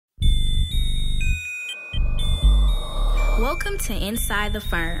Welcome to Inside the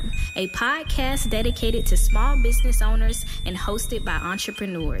Firm, a podcast dedicated to small business owners and hosted by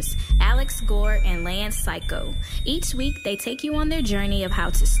entrepreneurs, Alex Gore and Lance Psycho. Each week, they take you on their journey of how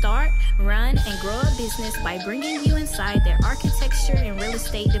to start, run, and grow a business by bringing you inside their architecture and real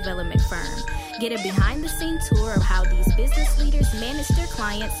estate development firm. Get a behind-the-scenes tour of how these business leaders manage their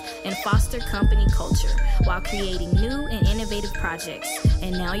clients and foster company culture while creating new and innovative projects.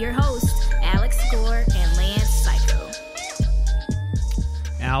 And now your hosts, Alex Gore and Lance Psycho.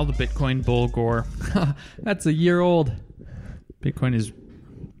 Al, the Bitcoin bull Gore. That's a year old. Bitcoin is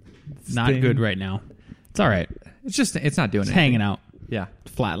not good right now. It's all right. It's not doing It's anything. hanging out. Yeah.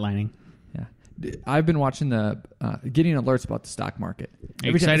 It's flatlining. Yeah. I've been watching getting alerts about the stock market. Are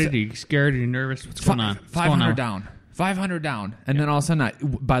you excited? Are you scared? Are you nervous? What's going on? 500 down. 500 down. And then all of a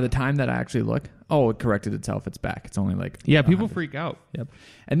sudden, by the time that I actually look, it corrected itself. It's back. It's only like... Yeah, people freak out. Yep.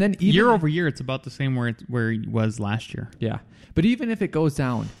 And then even... Year over year, it's about the same where it was last year. Yeah. But even if it goes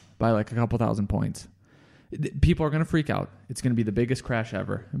down by like a couple thousand points, people are going to freak out. It's going to be the biggest crash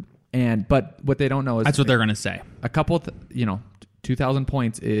ever. But what they don't know is... That's what they're going to say. A couple... 2,000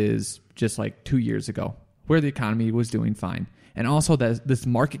 points is just like 2 years ago where the economy was doing fine. And also this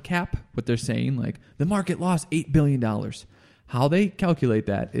market cap, what they're saying, like the market lost $8 billion. How they calculate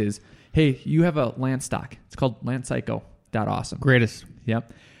that is, hey, you have a Lance stock. It's called Lance Psycho. Awesome. Greatest.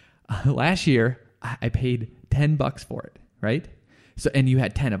 Yep. Last year, I paid $10 for it, right? So, and you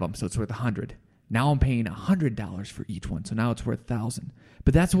had 10 of them, so it's worth $100. Now I'm paying $100 for each one, so now it's worth $1,000.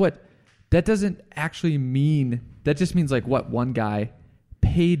 But that doesn't actually mean, that just means like what one guy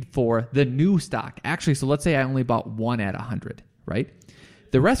paid for the new stock. Actually, so let's say I only bought one at 100, right?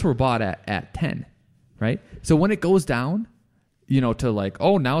 The rest were bought at 10, right? So when it goes down, to like,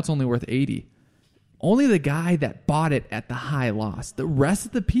 now it's only worth 80. Only the guy that bought it at the high lost. The rest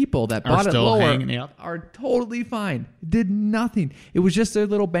of the people that bought it lower are totally fine. Did nothing. It was just their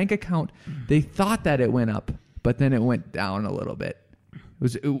little bank account. They thought that it went up, but then it went down a little bit.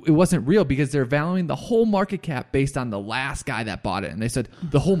 It wasn't real because they're valuing the whole market cap based on the last guy that bought it. And they said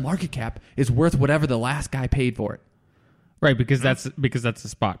the whole market cap is worth whatever the last guy paid for it. Right, because that's the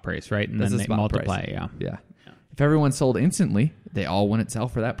spot price, right? And that's then they multiply price. it, Yeah. If everyone sold instantly, they all wouldn't sell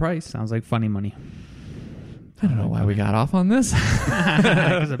for that price. Sounds like funny money. I don't know why we got off on this.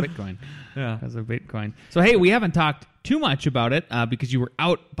 Because of Bitcoin. Yeah. Because of Bitcoin. So, hey, we haven't talked too much about it because you were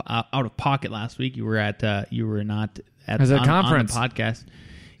out of pocket last week. You were not at a conference on the podcast.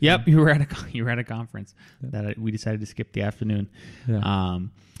 Yep, you were at a conference that we decided to skip the afternoon. Yeah.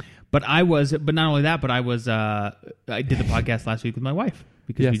 But not only that, but I did the podcast last week with my wife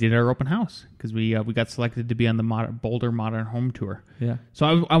because we did our open house because we got selected to be on the Boulder Modern Home Tour. Yeah.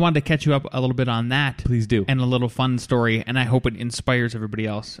 So I wanted to catch you up a little bit on that. Please do. And a little fun story, and I hope it inspires everybody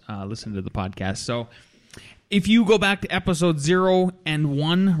else listening to the podcast. So if you go back to episode 0 and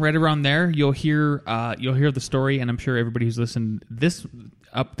 1, right around there, you'll hear the story, and I'm sure everybody who's listened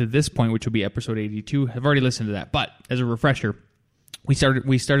up to this point, which will be episode 82, have already listened to that. But as a refresher, we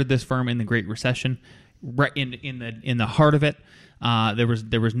started this firm in the Great Recession, right in the heart of it. There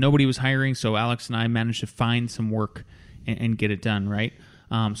was nobody was hiring, so Alex and I managed to find some work and get it done, right?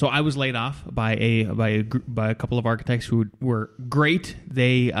 So I was laid off by a couple of architects who were great.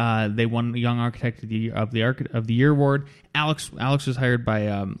 They won Young Architect of the Year award. Alex was hired by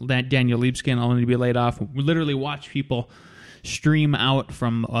Daniel Liebskin, only to be laid off. We literally watched people stream out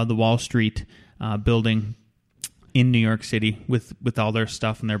from the Wall Street building in New York City with all their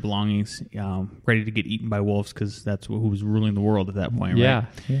stuff and their belongings, ready to get eaten by wolves because that's who was ruling the world at that point, right?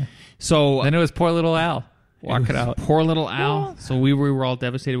 Yeah. So then it was poor little Al. Walk it out. Poor little Al. So we were all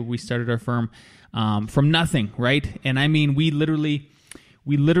devastated when we started our firm from nothing, right? And I mean, we literally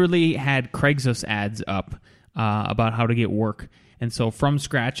had Craigslist ads up about how to get work. And so from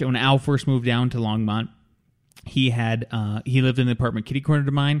scratch, when Al first moved down to Longmont, he lived in the apartment kitty corner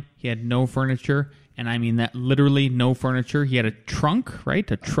to mine. He had no furniture. And I mean that literally no furniture. He had a trunk, right?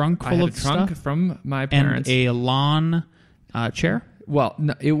 A trunk full of stuff. I had a trunk from my parents. And a lawn chair. Well,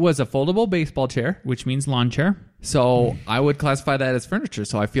 no, it was a foldable baseball chair. Which means lawn chair. So I would classify that as furniture.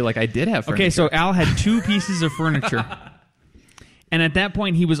 So I feel like I did have furniture. Okay, so Al had 2 pieces of furniture. And at that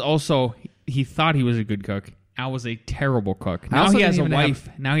point, he thought he was a good cook. Al was a terrible cook. Now he has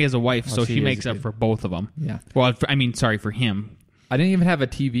a wife. So she makes up for both of them. Yeah. Well, sorry, for him. I didn't even have a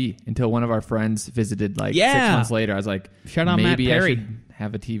TV until one of our friends visited 6 months later. I was like, shout out maybe Matt Perry. I should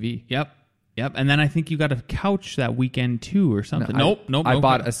have a TV. Yep. And then I think you got a couch that weekend too or something. Nope. I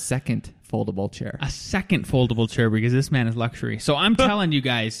bought a second foldable chair. A second foldable chair because this man is luxury. So I'm telling you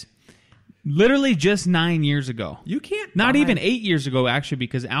guys, literally just 9 years ago. You can't. Not even 8 years ago, actually,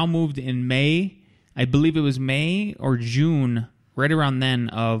 because Al moved in May I believe it was May or June, right around then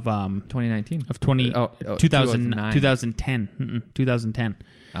of 2019 of 2010. 2010.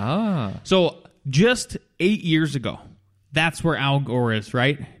 Ah, So just 8 years ago, that's where Al Gore is.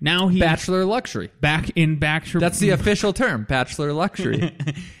 Right now, he's bachelor luxury. back in Bachelor. That's the official term, bachelor luxury.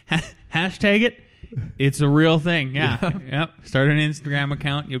 Hashtag it. It's a real thing. Yeah. Yep. Start an Instagram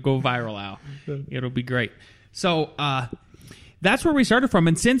account. You'll go viral, Al. It'll be great. So that's where we started from.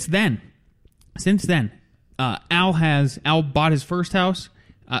 And since then, Al bought his first house,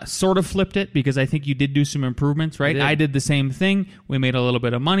 sort of flipped it because I think you did do some improvements, right? I did the same thing. We made a little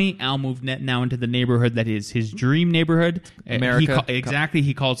bit of money. Al moved now into the neighborhood that is his dream neighborhood. America. Exactly.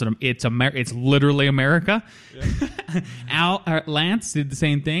 He calls it, it's literally America. Yeah. Lance did the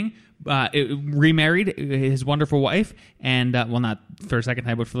same thing. Remarried his wonderful wife, and not for a second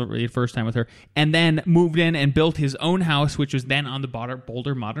time, but for the first time with her, and then moved in and built his own house, which was then on the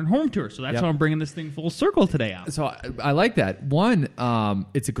Boulder Modern Home Tour. So that's how I'm bringing this thing full circle today, Al. So I like that. One,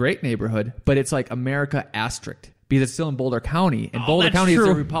 it's a great neighborhood, but it's like America asterisk because it's still in Boulder County, and Boulder County is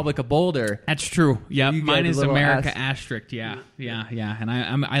the Republic of Boulder. That's true. Yeah, mine is America asterisk. Yeah. And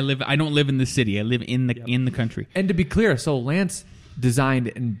I don't live in the city. I live in the country. And to be clear, so Lance designed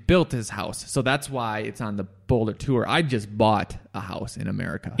and built his house, so that's why it's on the Boulder Tour. I just bought a house in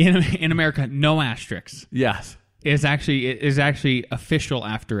America. In America, no asterisks. Yes, It is actually official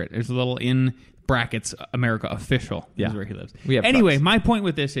after it. There's a little in brackets America official. Yeah. Is where he lives. Anyway, my point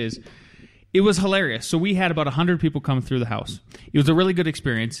with this is, it was hilarious. So we had about 100 people come through the house. It was a really good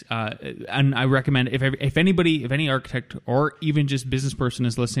experience, and I recommend if any architect or even just business person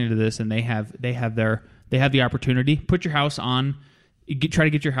is listening to this and they have the opportunity, put your house on. Try to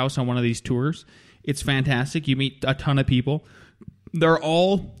get your house on one of these tours. It's fantastic. You meet a ton of people. They're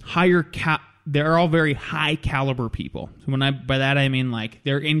all they're all very high caliber people. So by that I mean like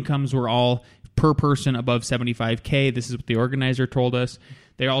their incomes were all per person above $75K. This is what the organizer told us.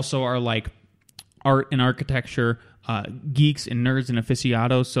 They also are like art and architecture geeks and nerds and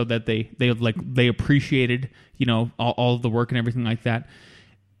aficionados, so that they appreciated all of the work and everything like that.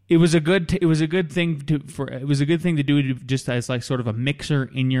 It was a good thing to do just as like sort of a mixer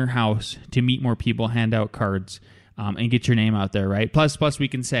in your house to meet more people, hand out cards, and get your name out there, right? Plus we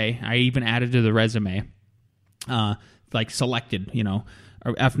can say, I even added to the resume, like selected,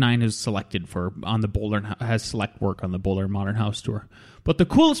 or F9 is selected on the Boulder, has select work on the Boulder Modern House Tour. But the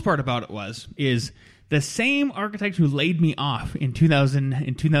coolest part about it is the same architect who laid me off in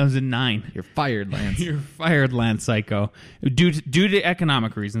 2009. You're fired, Lance. You're fired, Lance Psycho. Due to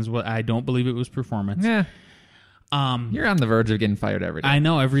economic reasons. Well, I don't believe it was performance. Yeah. You're on the verge of getting fired every day. I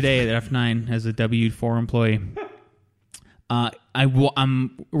know, every day at F9 as a W4 employee.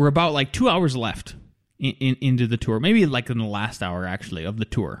 We're about like 2 hours left into the tour. Maybe like in the last hour, actually, of the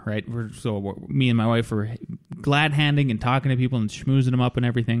tour, right? Me and my wife were glad handing and talking to people and schmoozing them up and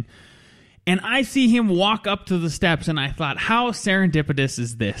everything. And I see him walk up to the steps, and I thought, how serendipitous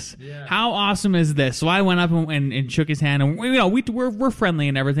is this? Yeah. How awesome is this? So I went up and shook his hand, and we're friendly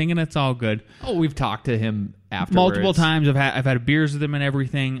and everything, and it's all good. Oh, we've talked to him afterwards multiple times. I've had beers with him and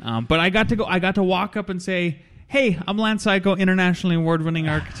everything. But I got to walk up and say, "Hey, I'm Lance Psycho, internationally award-winning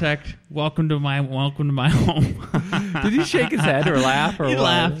architect. Welcome to my home." Did he shake his head or laugh? Or he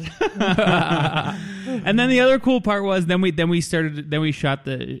what? laughed. And then the other cool part was we shot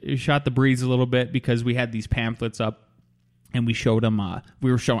the breeze a little bit because we had these pamphlets up and we showed them. I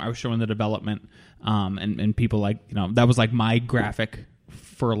was showing the development, and people that was like my graphic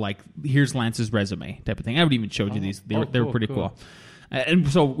for like, here's Lance's resume type of thing. I haven't even showed you these. They were pretty cool. And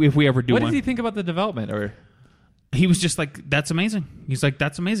so if we ever do what did he think about the development? Or he was just like, "That's amazing." He's like,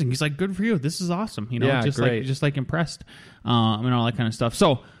 "That's amazing." He's like, "Good for you. This is awesome." Yeah, great. just impressed, and all that kind of stuff.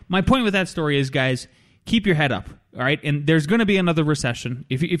 So my point with that story is, guys, keep your head up, all right? And there's going to be another recession.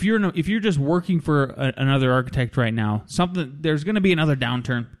 If you're just working for another architect right now, there's going to be another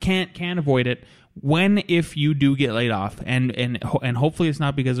downturn. Can't avoid it. If you do get laid off, and hopefully it's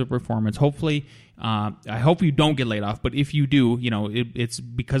not because of performance. Hopefully, I hope you don't get laid off. But if you do, it's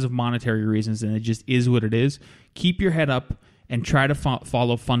because of monetary reasons, and it just is what it is. Keep your head up and try to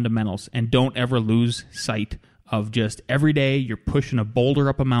follow fundamentals, and don't ever lose sight of just every day you're pushing a boulder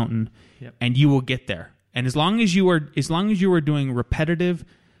up a mountain, and you will get there. And as long as you are doing repetitive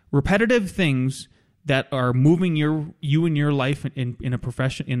things that are moving you and your life in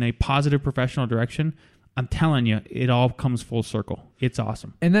a positive professional direction, I'm telling you, it all comes full circle. It's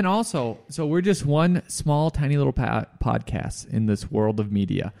awesome. And then also, so we're just one small, tiny little podcast in this world of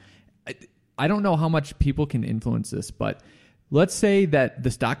media. I don't know how much people can influence this, but let's say that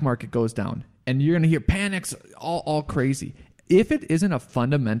the stock market goes down and you're going to hear panics all crazy. If it isn't a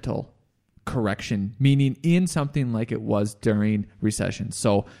fundamental correction, meaning in something like it was during recession.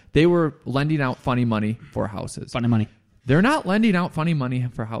 So they were lending out funny money for houses. Funny money. They're not lending out funny money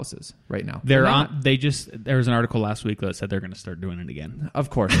for houses right now. There was an article last week that said they're going to start doing it again. Of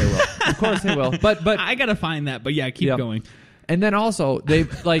course they will. Of course they will. But I got to find that. But yeah, keep going. And then also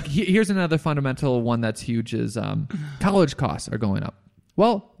they've here's another fundamental one that's huge is college costs are going up.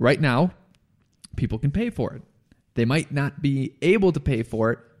 Well, right now people can pay for it. They might not be able to pay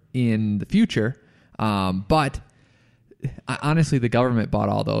for it in the future, but honestly, the government bought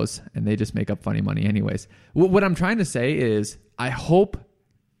all those, and they just make up funny money anyways. What I'm trying to say is I hope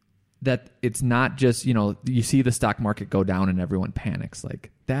that it's not just, you see the stock market go down and everyone panics.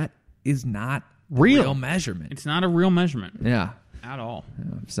 Like, that is not real measurement. It's not a real measurement. Yeah. At all.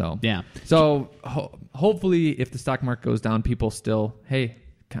 Yeah. So hopefully if the stock market goes down, people still,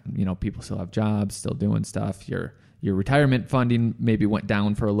 people still have jobs, still doing stuff. Your retirement funding maybe went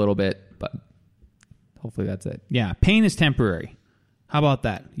down for a little bit, but hopefully that's it. Yeah, pain is temporary. How about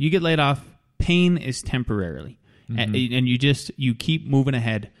that? You get laid off, pain is temporarily. Mm-hmm. And you keep moving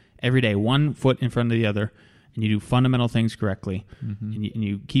ahead every day, one foot in front of the other, and you do fundamental things correctly, mm-hmm. and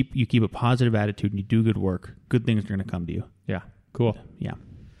you keep a positive attitude, and you do good work. Good things are going to come to you. Yeah. Cool. Yeah.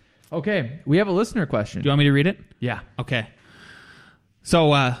 Okay, we have a listener question. Do you want me to read it? Yeah. Okay.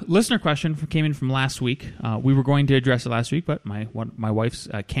 So, listener question came in from last week. We were going to address it last week, but my wife's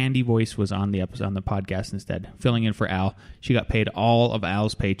Candy voice was on the episode on the podcast instead, filling in for Al. She got paid all of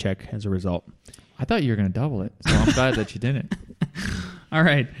Al's paycheck as a result. I thought you were going to double it, so I'm glad that you didn't. All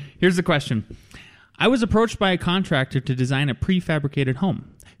right. Here's the question. I was approached by a contractor to design a prefabricated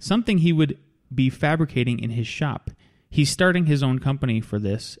home, something he would be fabricating in his shop. He's starting his own company for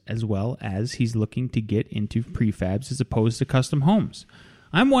this, as well as he's looking to get into prefabs as opposed to custom homes.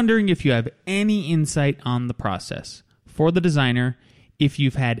 I'm wondering if you have any insight on the process. For the designer, if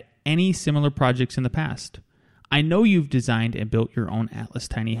you've had any similar projects in the past. I know you've designed and built your own Atlas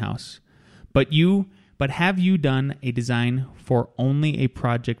tiny house, but have you done a design for only a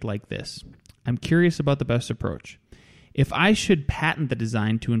project like this? I'm curious about the best approach. If I should patent the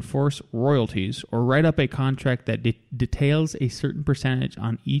design to enforce royalties or write up a contract that details a certain percentage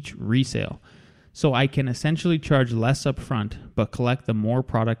on each resale, so I can essentially charge less upfront but collect the more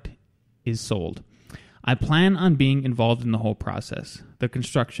product is sold. I plan on being involved in the whole process, the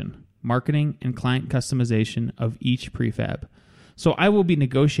construction, marketing, and client customization of each prefab. So I will be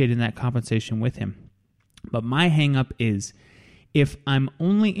negotiating that compensation with him. But my hang-up is, if I'm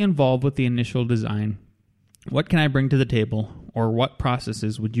only involved with the initial design, what can I bring to the table, or what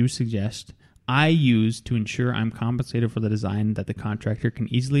processes would you suggest I use to ensure I'm compensated for the design that the contractor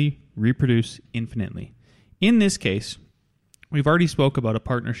can easily reproduce infinitely? In this case, we've already spoke about a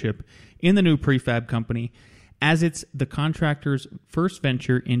partnership in the new prefab company, as it's the contractor's first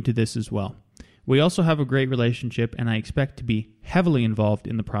venture into this as well. We also have a great relationship, and I expect to be heavily involved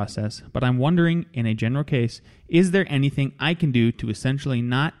in the process, but I'm wondering, in a general case, is there anything I can do to essentially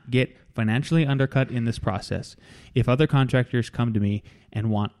not get financially undercut in this process if other contractors come to me and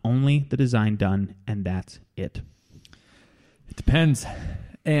want only the design done and that's it? It depends.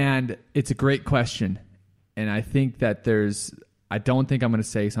 And it's a great question. And I think that I don't think I'm going to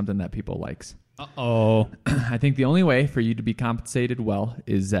say something that people likes. Uh-oh. I think the only way for you to be compensated well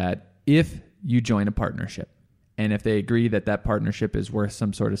is that if you join a partnership, and if they agree that that partnership is worth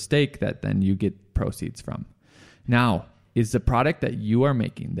some sort of stake that then you get proceeds from. Now, is the product that you are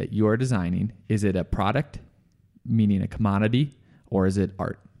making, that you are designing, is it a product, meaning a commodity, or is it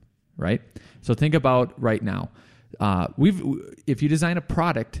art, right? So think about right now. If you design a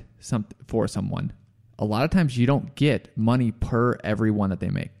product for someone, a lot of times you don't get money per every one that they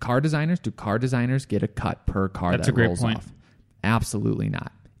make. Do car designers get a cut per car that rolls off? Absolutely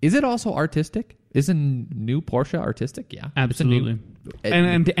not. Is it also artistic? Is a new Porsche artistic? Yeah. Absolutely.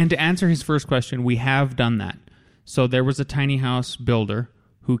 And to answer his first question, we have done that. So there was a tiny house builder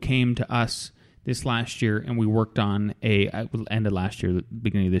who came to us this last year, and we worked on end of last year,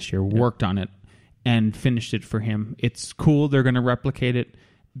 beginning of this year, worked on it and finished it for him. It's cool. They're going to replicate it.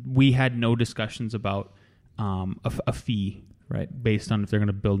 We had no discussions about a fee, right, based on if they're going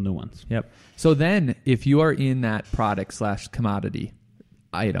to build new ones. Yep. So then if you are in that product/commodity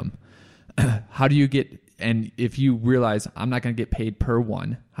item, how do you get, and if you realize I'm not going to get paid per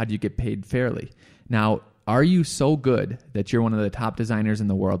one, how do you get paid fairly? Now, are you so good that you're one of the top designers in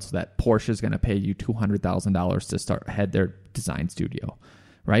the world so that Porsche is going to pay you $200,000 to head their design studio,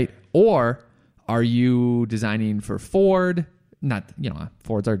 right? Or are you designing for Ford? Not,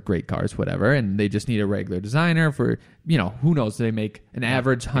 Fords are great cars, whatever, and they just need a regular designer for, who knows, they make an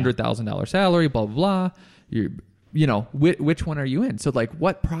average $100,000 salary, blah, blah, blah. which one are you in? So like,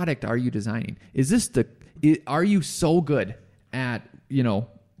 what product are you designing? Are you so good at,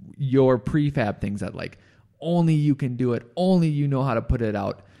 your prefab things that like only you can do it, only you know how to put it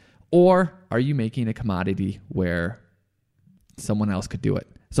out? Or are you making a commodity where someone else could do it?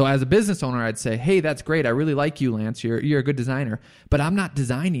 So as a business owner, I'd say, hey, that's great. I really like you, Lance. You're a good designer, but I'm not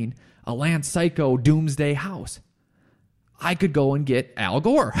designing a Lance Psycho doomsday house. I could go and get Al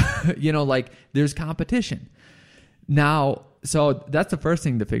Gore. Like there's competition. Now, so that's the first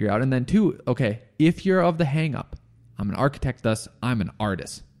thing to figure out. And then two, okay, if you're of the hang up, I'm an architect, thus I'm an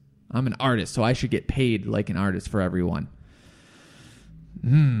artist. So I should get paid like an artist for everyone.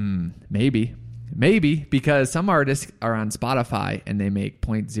 Maybe, because some artists are on Spotify and they make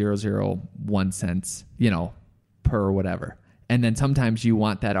 0.001 cents, per whatever. And then sometimes you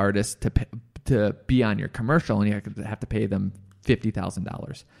want that artist to be on your commercial and you have to pay them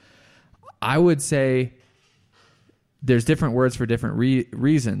 $50,000. I would say there's different words for different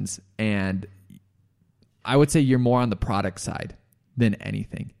reasons. And I would say you're more on the product side than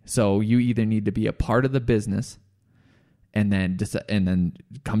anything. So you either need to be a part of the business and then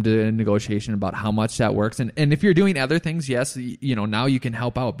come to a negotiation about how much that works. And if you're doing other things, yes, now you can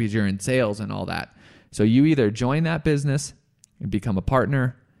help out because you're in sales and all that. So you either join that business and become a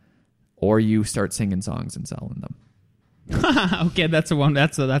partner, or you start singing songs and selling them. Okay, that's the one.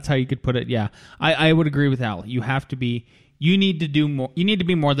 That's how you could put it. Yeah, I would agree with Al. You need to do more. You need to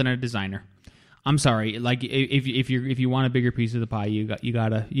be more than a designer. I'm sorry. Like if you want a bigger piece of the pie, you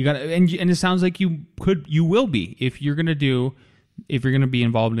gotta, and it sounds like you will be if you're gonna be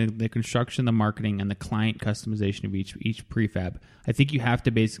involved in the construction, the marketing, and the client customization of each prefab. I think you have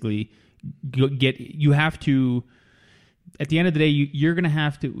to basically at the end of the day, you're gonna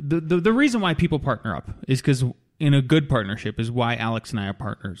have to. The reason why people partner up is because in a good partnership is why Alex and I are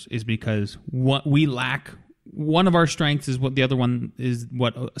partners, is because what we lack. One of our strengths is what the other one is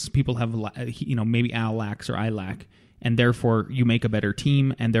what people have, maybe Al lacks or I lack. And therefore you make a better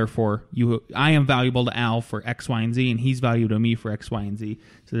team. And therefore I am valuable to Al for X, Y, and Z, and he's valuable to me for X, Y, and Z.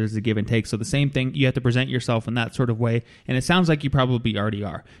 So there's a give and take. So the same thing, you have to present yourself in that sort of way. And it sounds like you probably already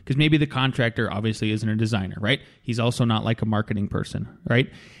are, because maybe the contractor obviously isn't a designer, right? He's also not like a marketing person, right?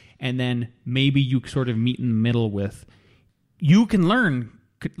 And then maybe you sort of meet in the middle with, you can learn.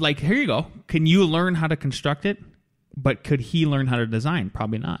 Like, here you go. Can you learn how to construct it? But could he learn how to design?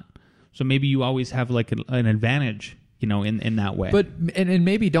 Probably not. So maybe you always have like an advantage, in that way. But and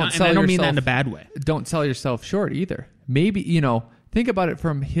maybe don't sell yourself. And I don't mean that in a bad way. Don't sell yourself short either. Maybe, think about it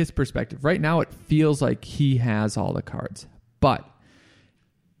from his perspective. Right now it feels like he has all the cards. But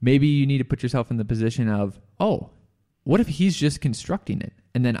maybe you need to put yourself in the position of, oh, what if he's just constructing it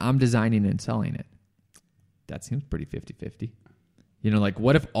and then I'm designing and selling it? That seems pretty 50-50. Like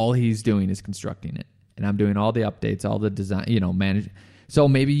what if all he's doing is constructing it and I'm doing all the updates, all the design, manage. So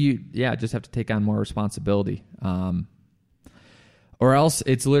maybe you just have to take on more responsibility. Or else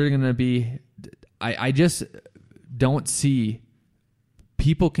it's literally going to be, I just don't see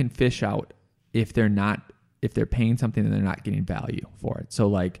people can fish out if they're paying something and they're not getting value for it. So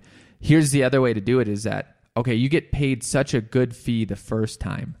like, here's the other way to do it is that, okay, you get paid such a good fee the first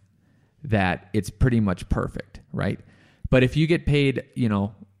time that it's pretty much perfect, right? But if you get paid,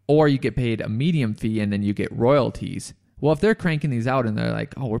 or you get paid a medium fee and then you get royalties, well, if they're cranking these out and they're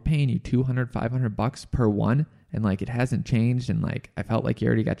like, oh, we're paying you $200, $500 per one, and like it hasn't changed, and like I felt like you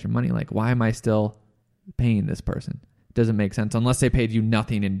already got your money, like why am I still paying this person? It doesn't make sense unless they paid you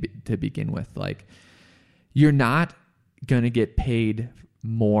nothing to begin with. Like you're not going to get paid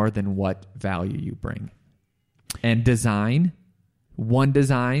more than what value you bring. And one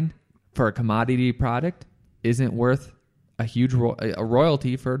design for a commodity product isn't worth a huge a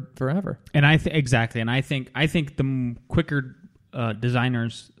royalty for forever. And exactly. And I think the quicker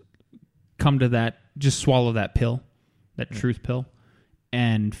designers come to that, just swallow that pill, that truth pill,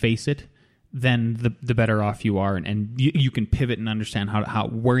 and face it, then the better off you are, and you can pivot and understand how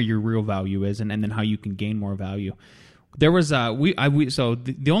where your real value is, and then how you can gain more value. There was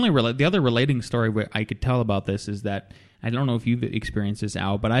the other relating story where I could tell about this is that, I don't know if you've experienced this,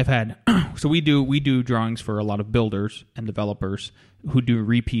 Al, but I've had so we do drawings for a lot of builders and developers who do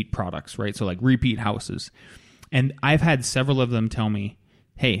repeat products, right? So like repeat houses. And I've had several of them tell me,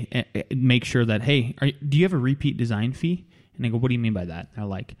 hey, make sure that, hey, do you have a repeat design fee? And I go, what do you mean by that? They're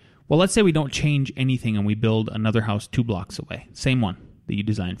like, well, let's say we don't change anything and we build another house 2 blocks away. Same one that you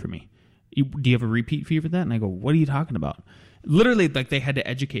designed for me. Do you have a repeat fee for that? And I go, what are you talking about? Literally, like, they had to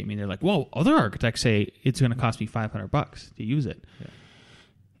educate me. They're like, well, other architects say it's going to cost me $500 to use it. Yeah.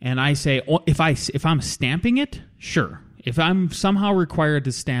 And I say, if I'm stamping it, sure. If I'm somehow required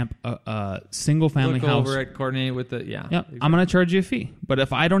to stamp a single family Look house, over it, coordinate with the exactly. I'm going to charge you a fee. But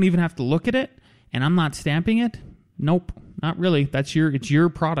if I don't even have to look at it and I'm not stamping it, nope, not really. It's your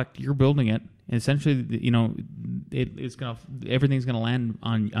product. You're building it. And essentially, everything's going to land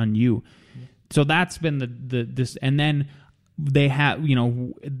on you. So that's been this, and then they have,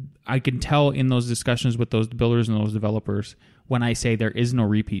 I can tell in those discussions with those builders and those developers when I say there is no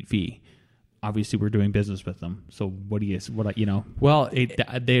repeat fee. Obviously, we're doing business with them. So Well,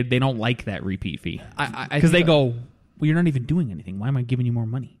 they don't like that repeat fee because they go, well, you're not even doing anything. Why am I giving you more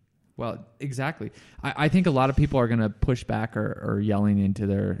money? Well, exactly. I think a lot of people are going to push back or yelling into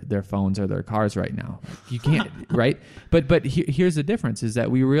their phones or their cars right now. You can't, right? But here's the difference: is that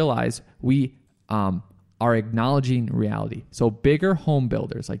we realize we are acknowledging reality. So bigger home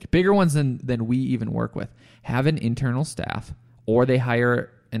builders, like bigger ones than we even work with, have an internal staff, or they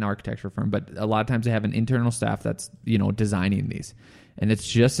hire an architecture firm. But a lot of times they have an internal staff that's designing these. And it's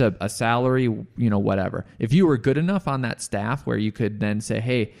just a salary, whatever. If you were good enough on that staff where you could then say,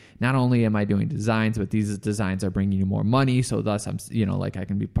 hey, not only am I doing designs, but these designs are bringing you more money, so thus I'm, I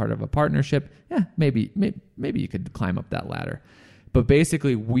can be part of a partnership. Yeah, maybe you could climb up that ladder. But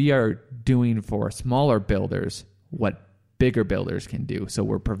basically, we are doing for smaller builders what bigger builders can do. So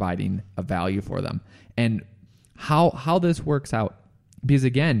we're providing a value for them. And how this works out, because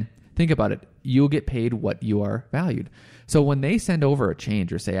again, think about it. You'll get paid what you are valued. So when they send over a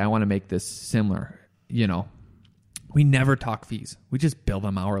change or say, I want to make this similar, we never talk fees. We just bill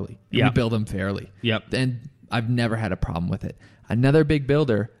them hourly. Yeah. We bill them fairly. Yep. And I've never had a problem with it. Another big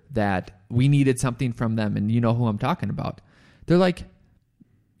builder that we needed something from them, and you know who I'm talking about. They're like,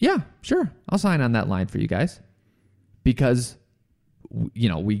 yeah, sure. I'll sign on that line for you guys. Because,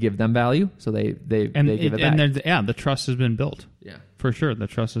 we give them value, so they give it back. And the trust has been built. Yeah. For sure, the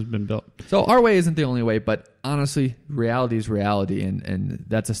trust has been built. So our way isn't the only way, but honestly, reality is reality, and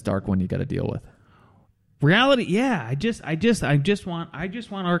that's a stark one you got to deal with. Reality, yeah. I just want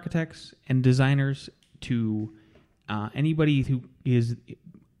architects and designers to anybody who is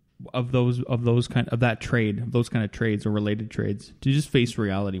of those kind of trades or related trades to just face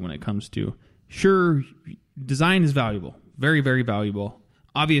reality when it comes to, sure, design is valuable, very, very valuable.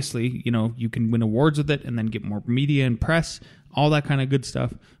 Obviously, you can win awards with it and then get more media and press, all that kind of good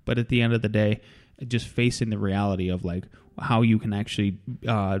stuff. But at the end of the day, just facing the reality of like how you can actually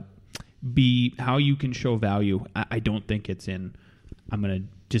how you can show value. I don't think it's in, I'm going to,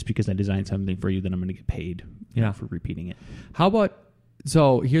 just because I designed something for you, then I'm going to get paid for repeating it. How about,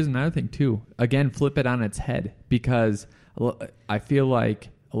 so here's another thing too. Again, flip it on its head, because I feel like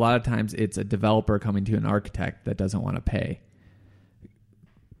a lot of times it's a developer coming to an architect that doesn't want to pay.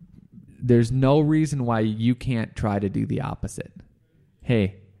 There's no reason why you can't try to do the opposite.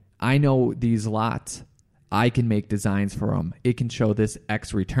 Hey, I know these lots. I can make designs for them. It can show this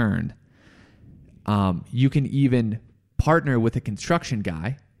X return. You can even partner with a construction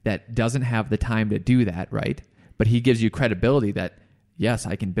guy that doesn't have the time to do that, right? But he gives you credibility that, yes,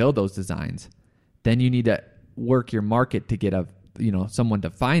 I can build those designs. Then you need to work your market to get someone to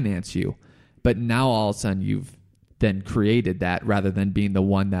finance you. But now all of a sudden you've then created that, rather than being the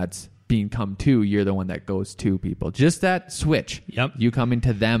one that's being come to, you're the one that goes to people. Just that switch. Yep. You coming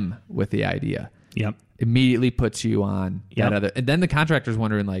to them with the idea. Yep. Immediately puts you on that other. And then the contractor's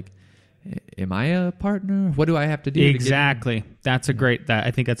wondering, like, am I a partner? What do I have to do? Exactly. That's a great,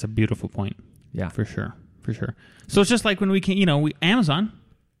 I think that's a beautiful point. Yeah. For sure. So it's just like when we can, Amazon,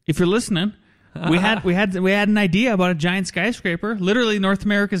 if you're listening, we had an idea about a giant skyscraper, literally North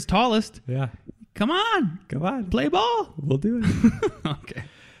America's tallest. Yeah. Come on. Play ball. We'll do it. Okay.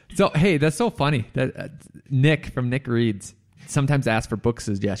 So, hey, that's so funny that Nick from Nick Reads sometimes asks for book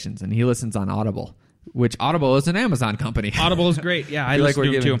suggestions, and he listens on Audible, which Audible is an Amazon company. Audible is great. Yeah, I feel listen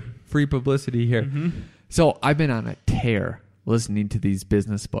to it too. Free publicity here. Mm-hmm. So I've been on a tear listening to these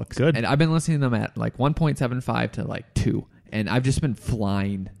business books. Good. And I've been listening to them at like 1.75 to like 2. And I've just been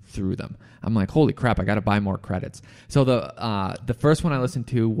flying through them. I'm like, holy crap, I got to buy more credits. So the first one I listened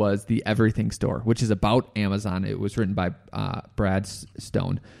to was The Everything Store, which is about Amazon. It was written by Brad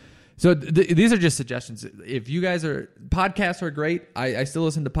Stone. So these are just suggestions. If you guys podcasts are great. I still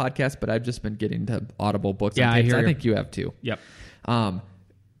listen to podcasts, but I've just been getting to Audible books. Yeah, I think you have too. Yep.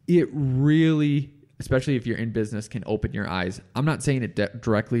 It really, especially if you're in business, can open your eyes. I'm not saying it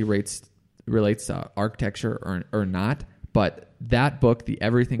directly relates to architecture or not, but that book, The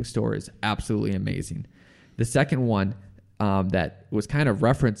Everything Store, is absolutely amazing. The second one that was kind of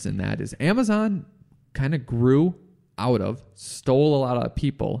referenced in that is Amazon kind of stole a lot of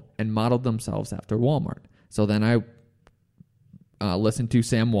people and modeled themselves after Walmart. So then listen to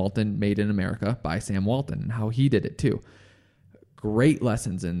Sam Walton, Made in America by Sam Walton, and how he did it too. Great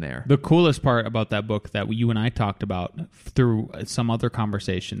lessons in there. The coolest part about that book that you and I talked about through some other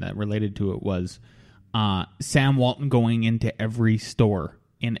conversation that related to it was Sam Walton going into every store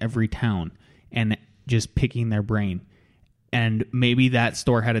in every town and just picking their brain. And maybe that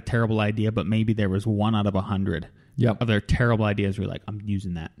store had a terrible idea, but maybe there was 1 out of 100 of their terrible ideas where like, I'm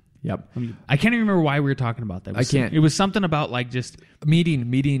using that. Yep. I can't even remember why we were talking about that. I can't. It was something about like just meeting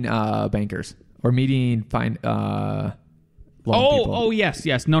bankers or meeting loan people.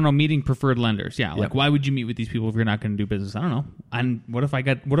 Yes. No, meeting preferred lenders. Yeah. Like, why would you meet with these people if you're not going to do business? I don't know. And what if I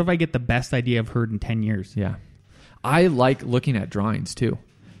get the best idea I've heard in 10 years? Yeah. I like looking at drawings too.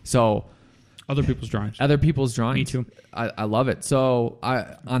 So other people's drawings. Me too. I love it. So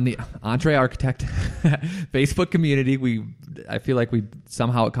on the Entre Architect Facebook community, I feel like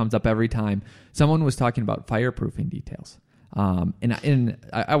somehow it comes up every time. Someone was talking about fireproofing details. And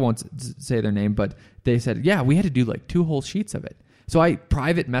I won't say their name, but they said, yeah, we had to do like 2 whole sheets of it. So I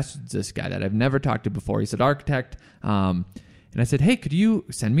private messaged this guy that I've never talked to before. He said, architect. And I said, hey, could you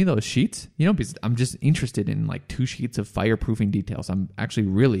send me those sheets? Because I'm just interested in like 2 sheets of fireproofing details. I'm actually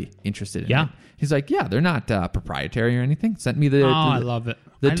really interested in it. He's like, yeah, they're not proprietary or anything. Sent me the I love it.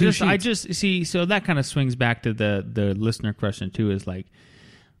 The 2 sheets. I just see, so that kind of swings back to the listener question too, is like,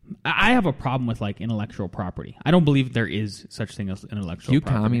 I have a problem with like intellectual property. I don't believe there is such thing as intellectual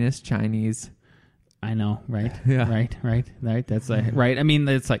property. You communist Chinese. I know, right? Yeah. Right. That's like, right. I mean,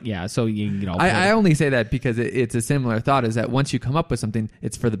 it's like, yeah. So you know, I only say that because it's a similar thought. Is that once you come up with something,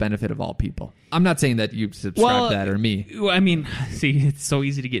 it's for the benefit of all people. I'm not saying that you subscribe to that or me. I mean, see, it's so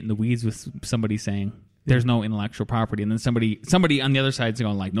easy to get in the weeds with somebody saying there's no intellectual property, and then somebody on the other side is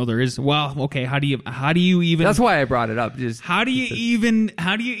going like, no, there is. Well, okay, how do you even? That's why I brought it up. How do you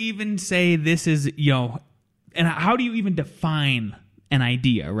even say this is and how do you even define an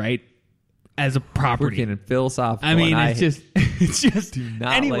idea, right? As a property. We're getting philosophical. I mean, it's just. Do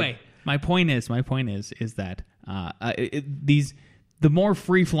not anyway, my point is that the more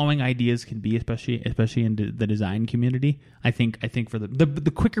free flowing ideas can be, especially in the design community. I think for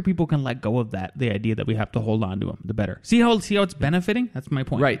the quicker people can let go of the idea that we have to hold on to them, the better. See how it's benefiting. That's my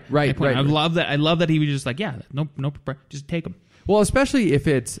point. Right. I love that. I love that he was just like, yeah, no, just take them. Well, especially if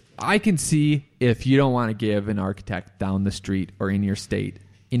I can see if you don't want to give an architect down the street or in your state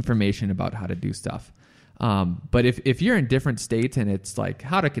information about how to do stuff. But if you're in different states and it's like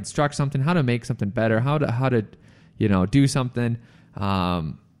how to construct something, how to make something better, how to do something,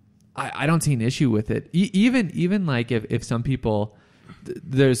 I don't see an issue with it. Even like if some people,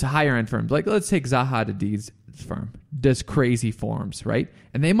 there's higher end firms, like let's take Zaha Hadid's firm, does crazy forms, right?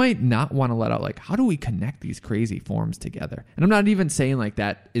 And they might not want to let out like, how do we connect these crazy forms together? And I'm not even saying like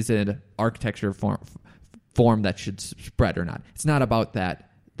that is an architecture form that should spread or not. It's not about that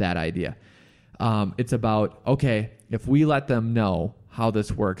idea. It's about, okay, if we let them know how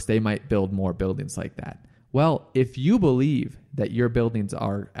this works, they might build more buildings like that. Well, if you believe that your buildings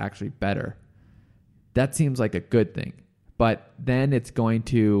are actually better, that seems like a good thing. But then it's going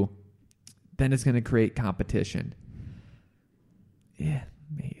to create competition. Yeah,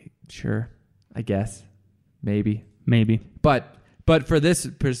 sure, I guess, maybe. But for this,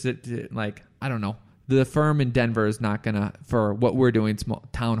 like, I don't know. The firm in Denver is not going to, for what we're doing, small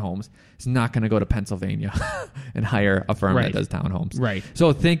townhomes, is not going to go to Pennsylvania and hire a firm that does townhomes. Right.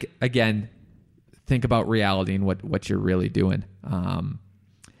 So think about reality and what you're really doing.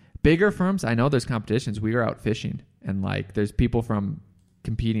 Bigger firms, I know there's competitions. We were out fishing and like there's people from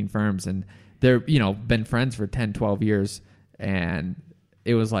competing firms and they're, been friends for 10, 12 years. And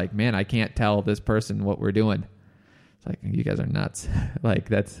it was like, man, I can't tell this person what we're doing. It's like, you guys are nuts. Like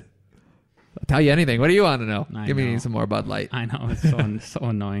that's... I'll tell you anything. What do you want to know? Give me some more Bud Light. I know. It's so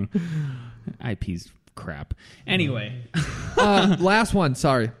annoying. IP's crap. Anyway. Last one.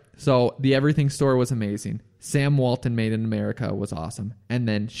 Sorry. So the Everything Store was amazing. Sam Walton, Made in America was awesome. And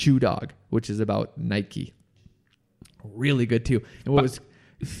then Shoe Dog, which is about Nike. Really good too. And what was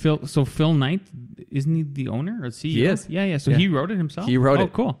Phil Knight, isn't he the owner or CEO? He is. Yeah. So he wrote it himself? He wrote it. Oh,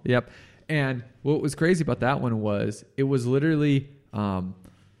 cool. Yep. And what was crazy about that one was it was literally...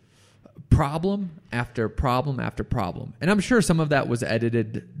 problem after problem after problem. And I'm sure some of that was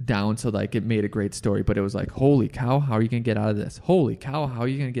edited down so like it made a great story, but it was like, holy cow, how are you going to get out of this? Holy cow, how are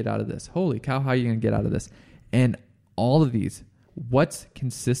you going to get out of this? Holy cow, how are you going to get out of this? And all of these, what's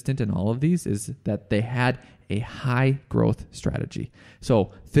consistent in all of these is that they had a high growth strategy.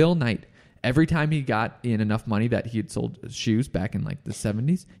 So Phil Knight, every time he got in enough money that he had sold shoes back in like the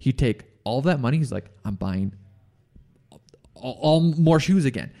 70s, he'd take all that money. He's like, I'm buying all more shoes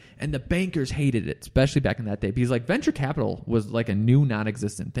again. And the bankers hated it, especially back in that day, because like venture capital was like a new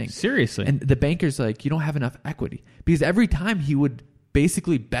non-existent thing. Seriously. And the bankers like, you don't have enough equity, because every time he would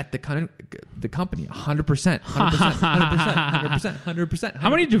basically bet the company 100%, 100%. How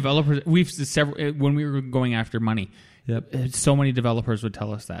many developers we've several when we were going after money? Yep. So many developers would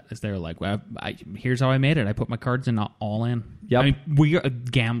tell us that, as they're like, well, here's how I made it. I put my cards in all in. Yep. I mean, we are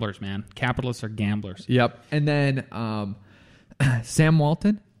gamblers, man. Capitalists are gamblers. Yep. And then Sam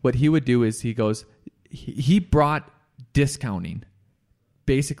Walton, what he would do is he brought discounting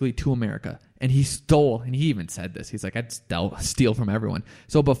basically to America. And he stole, and he even said this, he's like, I'd steal from everyone.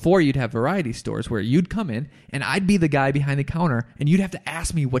 So before, you'd have variety stores where you'd come in and I'd be the guy behind the counter and you'd have to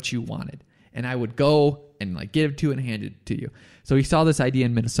ask me what you wanted. And I would go and like give it to you and hand it to you. So he saw this idea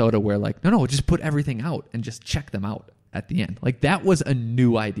in Minnesota where like, no, just put everything out and just check them out at the end. Like that was a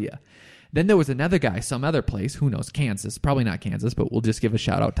new idea. Then there was another guy, some other place, who knows, Kansas, probably not Kansas, but we'll just give a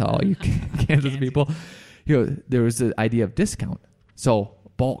shout out to all you Kansas people. There was the idea of discount. So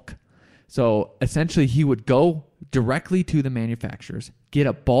bulk. So essentially he would go directly to the manufacturers, get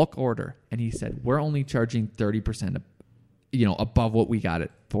a bulk order, and he said, we're only charging 30% above what we got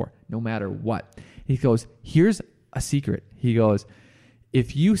it for, no matter what. He goes, here's a secret. He goes,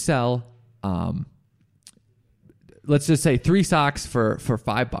 if you sell, let's just say 3 socks for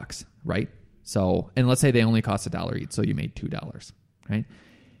 $5, right? So, and let's say they only cost $1 each, so you made $2, right?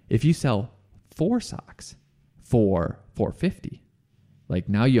 If you sell 4 socks for $4.50, like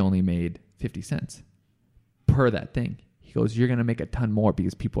now you only made 50 cents per that thing. He goes, you're going to make a ton more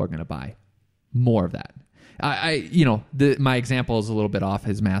because people are going to buy more of that. My example is a little bit off.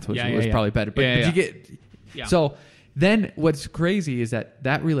 His math was probably better, but you get. Yeah. So then what's crazy is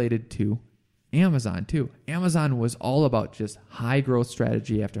that related to Amazon too. Amazon was all about just high growth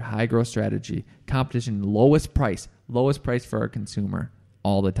strategy after high growth strategy, competition, lowest price for our consumer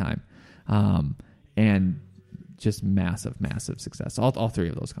all the time. And just massive success. All 3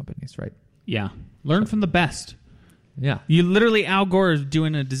 of those companies, right? Yeah. Learn from the best. Yeah. You literally, Al Gore is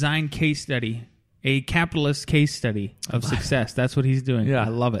doing a design case study, a capitalist case study of success. That's what he's doing. Yeah. I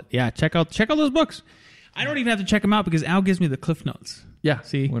love it. Yeah. Check out those books. I don't even have to check them out because Al gives me the Cliff Notes. Yeah.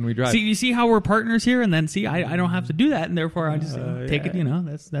 See, when we drive. See, you see how we're partners here, and then see, I don't have to do that, and therefore I just take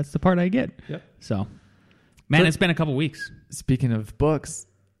it. That's the part I get. Yep. So, man, it's been a couple weeks. Speaking of books,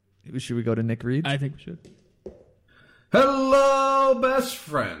 should we go to Nick Reed? I think we should. Hello, best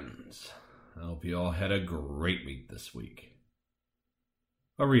friends. I hope you all had a great week this week.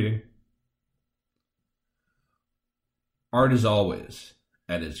 A reading. Art is always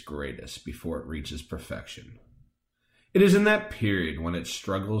at its greatest before it reaches perfection. It is in that period when it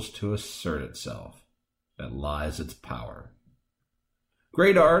struggles to assert itself that lies its power.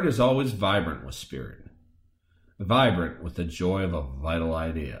 Great art is always vibrant with spirit, vibrant with the joy of a vital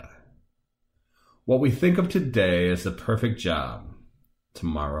idea. What we think of today as the perfect job,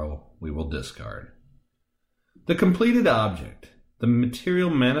 tomorrow we will discard. The completed object, the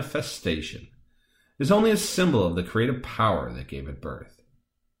material manifestation, is only a symbol of the creative power that gave it birth.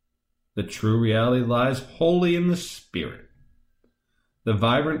 The true reality lies wholly in the spirit, the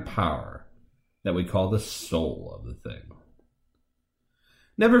vibrant power that we call the soul of the thing.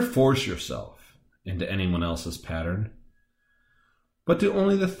 Never force yourself into anyone else's pattern, but do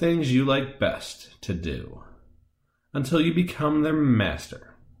only the things you like best to do until you become their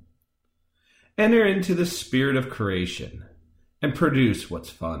master. Enter into the spirit of creation and produce what's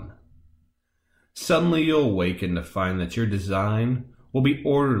fun. Suddenly you'll awaken to find that your design will be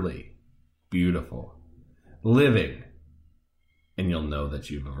orderly, beautiful, living, and you'll know that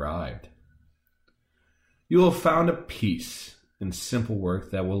you've arrived. You will have found a peace in simple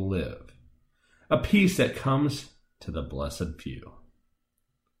work that will live, a peace that comes to the blessed few.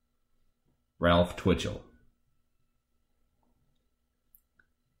 Ralph Twitchell.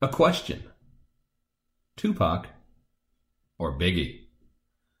 A question. Tupac or Biggie?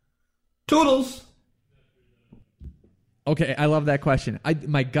 Toodles! Okay, I love that question.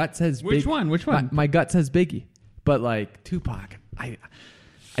 My gut says Which one? My gut says Biggie. But like Tupac, I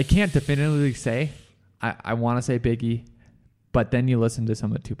can't definitively say. I want to say Biggie, but then you listen to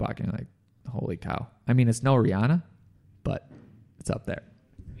some of Tupac and you're like, holy cow. I mean, it's no Rihanna, but it's up there.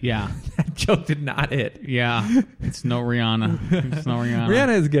 Yeah. That joke did not hit. Yeah. It's no Rihanna. It's no Rihanna.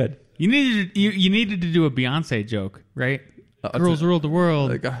 Rihanna is good. You needed to do a Beyonce joke, right? Girls rule the world.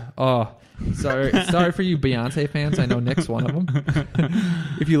 Like, sorry for you Beyonce fans. I know Nick's one of them.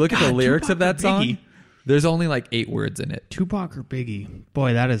 If you look at the lyrics Tupac of that or song, Biggie? there's only like 8 words in it. Tupac or Biggie?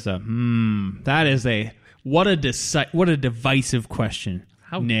 Boy, what a divisive question.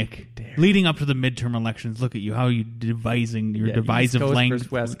 Nick, leading up to the midterm elections, look at you. How are you devising your divisive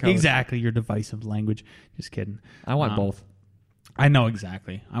language? West Coast. Exactly, your divisive language. Just kidding. I want both. I know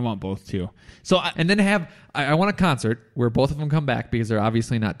exactly. I want both too. So And then I want a concert where both of them come back because they're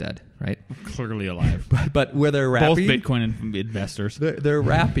obviously not dead, right? clearly alive. But where they're Both rapping. Bitcoin investors. They're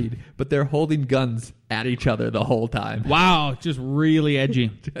rapping, but they're holding guns at each other the whole time. Wow, just really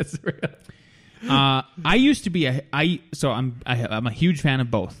edgy. That's real. I used to be I'm a huge fan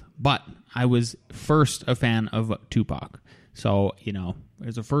of both, but I was first a fan of Tupac. So,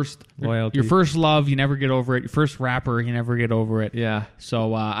 there's a first Loyalty. Your first love, you never get over it. Your first rapper, you never get over it. Yeah.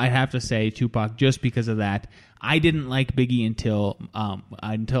 So I have to say Tupac just because of that. I didn't like Biggie until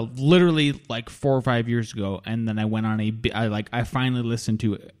literally like 4 or 5 years ago, and then I went on I finally listened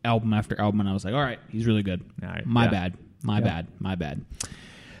to album after album, and I was like, all right, he's really good. All right. My Yeah. bad.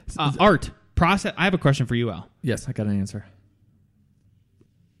 Art process. I have a question for you, Al. Yes, I got an answer.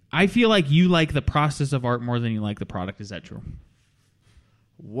 I feel like you like the process of art more than you like the product. Is that true?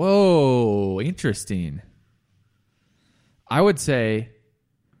 Whoa, interesting. I would say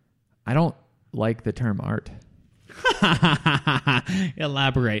I don't like the term art.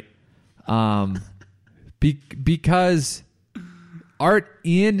 Elaborate. Because art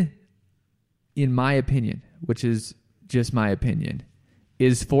in my opinion, which is just my opinion,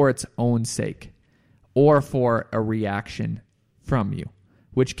 is for its own sake or for a reaction from you,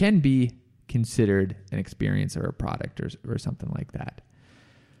 which can be considered an experience or a product or something like that.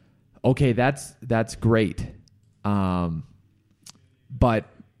 Okay, that's great. But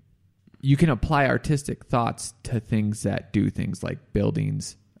you can apply artistic thoughts to things that do things like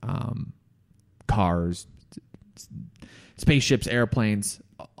buildings, cars, spaceships, airplanes,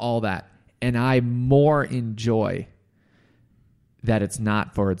 all that. And I more enjoy that it's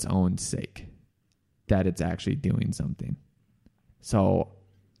not for its own sake, that it's actually doing something. So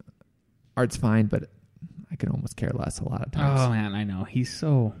art's fine, but I can almost care less a lot of times. Oh man, I know. He's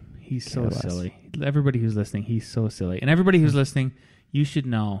so Careless. silly. Everybody who's listening, he's so silly. And everybody who's listening, you should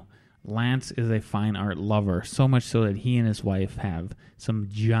know Lance is a fine art lover, so much so that he and his wife have some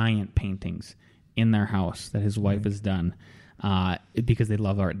giant paintings in their house that his wife has done because they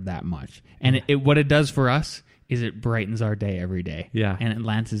love art that much. And what it does for us is it brightens our day every day. Yeah. And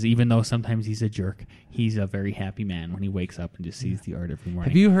Lance is, even though sometimes he's a jerk, he's a very happy man when he wakes up and just sees the art every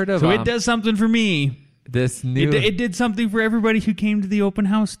morning. Have you heard of So it does something for me. this new... It did something for everybody who came to the open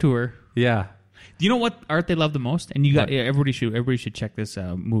house tour. Yeah. Do you know what art they love the most? And everybody should check this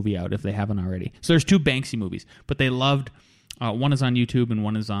movie out if they haven't already. So there's 2 Banksy movies, but they loved. One is on YouTube and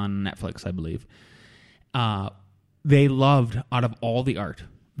one is on Netflix, I believe. They loved, out of all the art,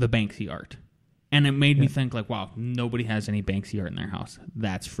 the Banksy art, and it made me think like, wow, nobody has any Banksy art in their house.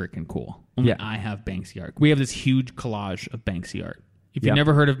 That's freaking cool. Only I have Banksy art. We have this huge collage of Banksy art. If you've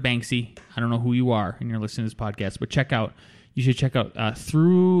never heard of Banksy, I don't know who you are and you're listening to this podcast, but you should check out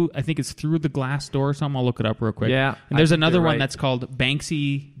I think it's Through the Glass Door or something. I'll look it up real quick. Yeah. And there's another one right. that's called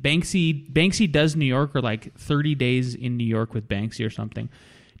Banksy Does New York, or like 30 Days in New York with Banksy or something.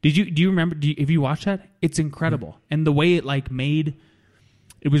 Do you remember, have you watched that? It's incredible. And the way it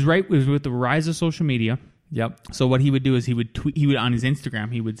it was with the rise of social media. Yep. So what he would do is he would on his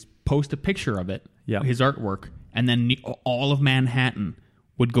Instagram, he would post a picture of it, his artwork, and then all of Manhattan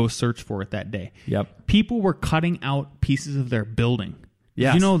would go search for it that day. Yep. People were cutting out pieces of their building.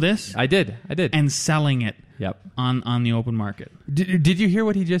 Yes. Did you know this? I did. And selling it Yep. on the open market. Did you hear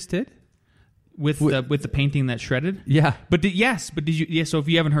what he just did? With the painting that shredded? Yeah. But did you? Yeah. So if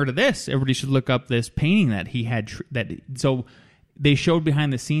you haven't heard of this, everybody should look up this painting that he had. So they showed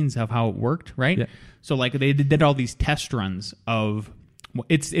behind the scenes of how it worked, right? Yeah. So like they did all these test runs of.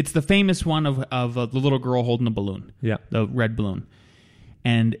 It's the famous one of the little girl holding the balloon. Yeah. The red balloon.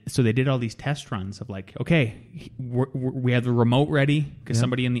 And so they did all these test runs of like, okay, we have the remote ready because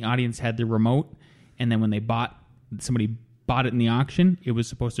somebody in the audience had the remote, and then when somebody bought it in the auction, it was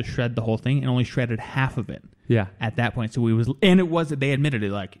supposed to shred the whole thing, and only shredded half of it. Yeah. At that point, so they admitted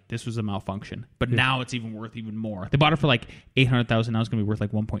it, like this was a malfunction, but now it's even worth even more. They bought it for like $800,000. Now it's going to be worth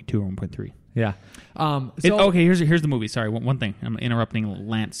like 1.2 or 1.3. Yeah. Okay, here's the movie. Sorry, one thing. I'm interrupting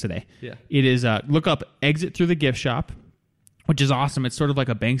Lance today. Yeah. It is look up Exit Through the Gift Shop, which is awesome. It's sort of like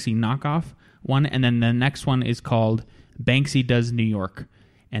a Banksy knockoff one, and then the next one is called Banksy Does New York,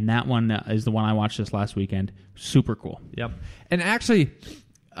 and that one is the one I watched this last weekend. Super cool. Yep. And actually,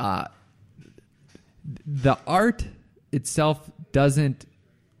 the art itself doesn't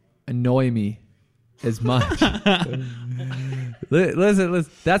annoy me as much. Listen,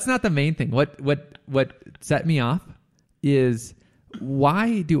 that's not the main thing. What set me off is,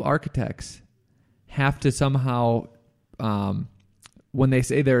 why do architects have to somehow when they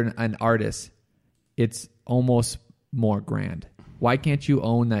say they're an artist, it's almost more grand. Why can't you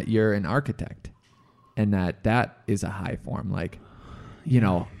own that you're an architect and that is a high form? Like, you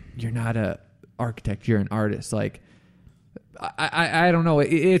know, you're not a architect, you're an artist. Like, I don't know.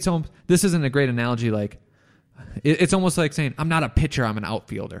 It's almost, this isn't a great analogy. Like, it's almost like saying, I'm not a pitcher, I'm an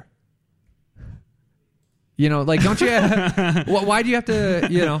outfielder. You know, like, don't you? Why do you have to?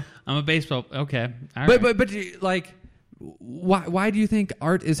 You know, I'm a baseball. Okay, all but right. but like, why do you think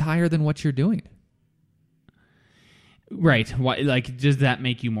art is higher than what you're doing? Right. Why? Like, does that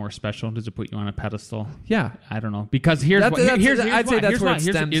make you more special? Does it put you on a pedestal? Yeah, I don't know. Because here's I'd say why. that's where it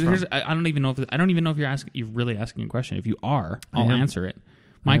stems from. I don't even know if you're really asking a question. If you are, I'll I am. answer it.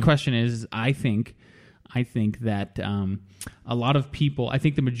 My question is, I think that a lot of people, I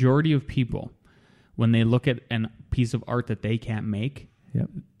think the majority of people, when they look at a piece of art that they can't make, yep.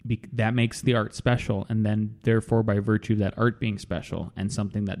 That makes the art special, and then therefore by virtue of that art being special and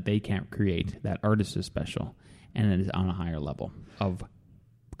something that they can't create, that artist is special, and it is on a higher level of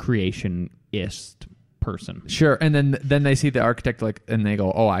creationist person. Sure, and then they see the architect like, and they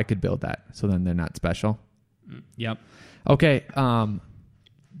go, "Oh, I could build that." So then they're not special. Yep. Okay.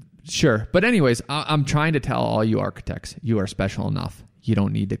 Sure, but anyways, I'm trying to tell all you architects, you are special enough. You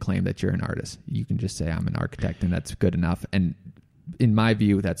don't need to claim that you're an artist. You can just say I'm an architect, and that's good enough. And in my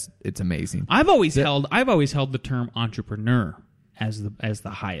view, it's amazing. I've always held the term entrepreneur as the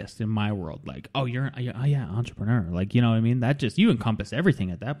highest in my world. Like, entrepreneur. Like, you know what I mean? That just, you encompass everything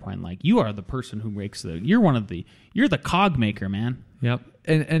at that point. Like, you are the person who makes you're the cog maker, man. Yep.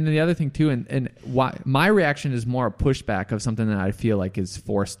 And the other thing too, and why my reaction is more a pushback of something that I feel like is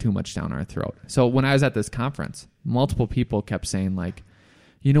forced too much down our throat. So when I was at this conference, multiple people kept saying like,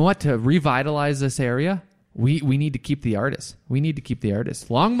 you know what, to revitalize this area, we need to keep the artists. We need to keep the artists.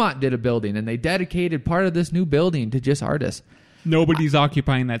 Longmont did a building, and they dedicated part of this new building to just artists. Nobody's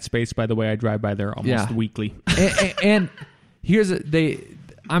occupying that space, by the way. I drive by there almost weekly. and here's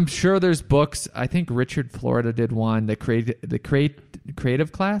I'm sure there's books. I think Richard Florida did one, the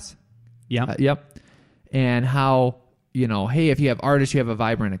creative class. Yeah. Yep. And how, you know, hey, if you have artists, you have a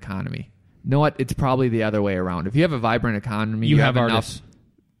vibrant economy. You know what? It's probably the other way around. If you have a vibrant economy, you have artists. enough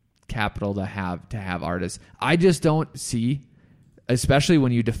capital to have artists. I just don't see, especially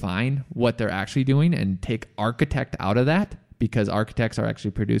when you define what they're actually doing and take architect out of that, because architects are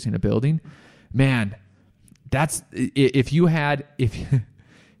actually producing a building. Man, that's if you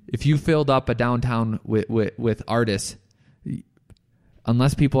filled up a downtown with artists,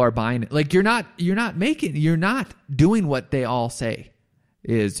 unless people are buying it, like you're not doing what they all say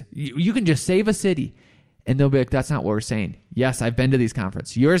is. You can just save a city, and they'll be like, that's not what we're saying. Yes, I've been to these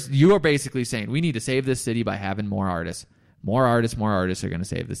conferences. You are basically saying we need to save this city by having more artists. More artists are going to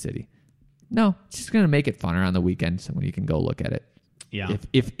save the city. No, it's just going to make it funner on the weekends when you can go look at it. Yeah.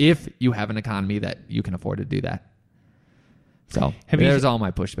 If you have an economy that you can afford to do that. So there's all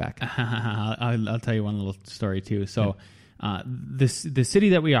my pushback. I'll tell you one little story too. So the city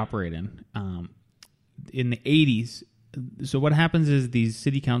that we operate in the 80s. So what happens is these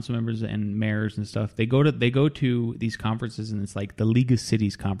city council members and mayors and stuff, they go to these conferences, and it's like the League of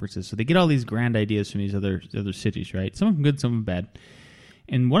Cities conferences. So they get all these grand ideas from these other cities, right? Some of them good, some of them bad.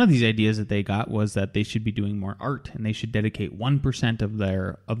 And one of these ideas that they got was that they should be doing more art, and they should dedicate 1%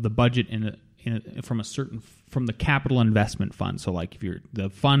 of the budget from the capital investment fund. So like if you're the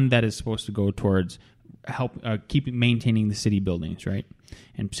fund that is supposed to go towards help maintaining the city buildings, right,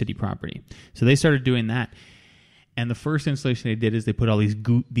 and city property. So they started doing that. And the first installation they did is they put all these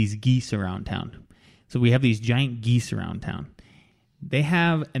geese around town. So we have these giant geese around town. They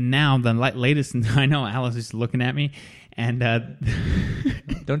have, and now the latest, and I know Alice is looking at me, and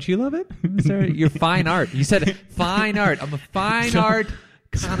don't you love it? You're fine art. You said fine art. I'm a fine art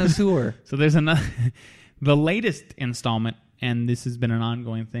connoisseur. So there's the latest installment, and this has been an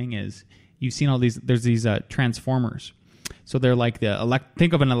ongoing thing, is you've seen all these, there's these transformers. So they're like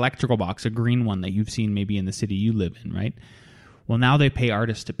think of an electrical box, a green one that you've seen maybe in the city you live in, right? Well, now they pay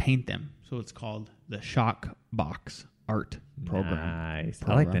artists to paint them. So it's called the Shock Box Art Program. Nice.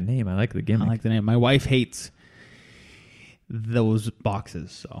 I like the name. I like the gimmick. I like the name. My wife hates those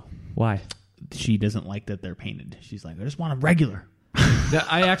boxes. So why? She doesn't like that they're painted. She's like, I just want them regular.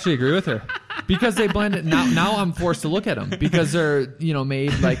 I actually agree with her, because they blend it. Now I'm forced to look at them because they're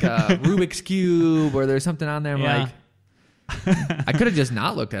made like a Rubik's Cube, or there's something on there. I'm like, I could have just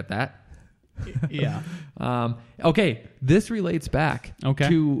not looked at that. Yeah. Okay. This relates back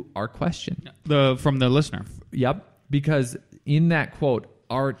to our question. From the listener. Yep. Because in that quote,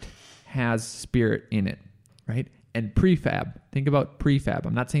 art has spirit in it, right? and prefab. Think about prefab.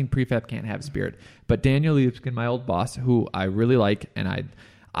 I'm not saying prefab can't have spirit, but Daniel Liebskin, my old boss, who I really like, and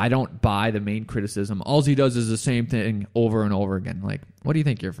I don't buy the main criticism. All he does is the same thing over and over again. Like, what do you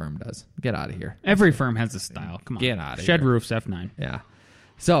think your firm does? Get out of here. Every firm has a style. Come on. Get out of Shed here. roofs, F9. Yeah.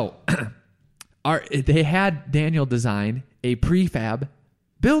 So they had Daniel design a prefab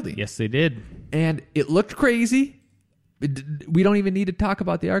building. Yes, they did. And it looked crazy. We don't even need to talk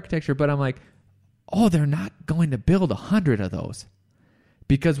about the architecture, but I'm like, oh, they're not going to build 100 of those.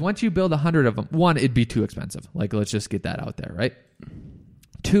 Because once you build 100 of them, one, it'd be too expensive. Like, let's just get that out there, right?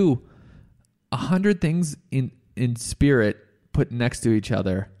 Two, 100 things in spirit put next to each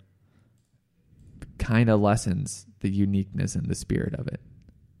other kind of lessens the uniqueness and the spirit of it.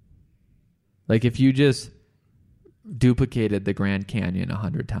 Like, if you just duplicated the Grand Canyon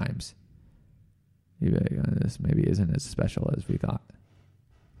 100 times, you'd be like, oh, this maybe isn't as special as we thought.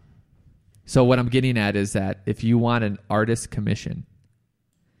 So what I'm getting at is that if you want an artist commission,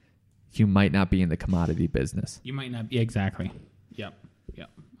 you might not be in the commodity business. You might not be. Exactly. Yep.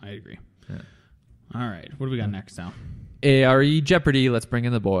 I agree. Yeah. All right. What do we got next now? ARE Jeopardy. Let's bring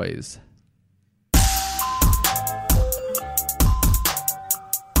in the boys.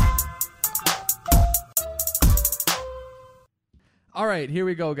 All right, here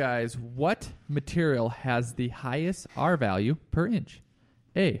we go, guys. What material has the highest R value per inch?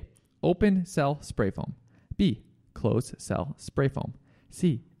 A, open cell spray foam. B, closed cell spray foam.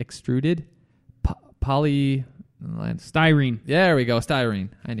 C, extruded poly... Styrene. There we go, styrene.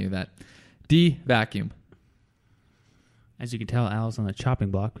 I knew that. D, vacuum. As you can tell, Al's on the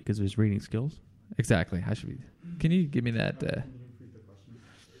chopping block because of his reading skills. Exactly. I should be. Can you give me that?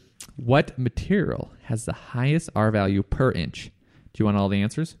 What material has the highest R value per inch? Do you want all the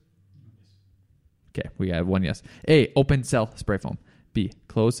answers? Okay, we got one yes. A, open cell spray foam. B,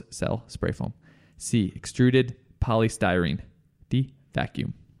 closed cell spray foam. C, extruded polystyrene. D,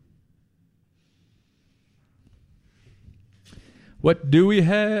 vacuum. What do we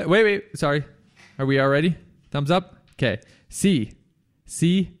have? Wait. Sorry. Are we all ready? Thumbs up? Okay. C,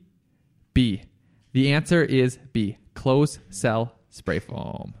 B. The answer is B, closed cell spray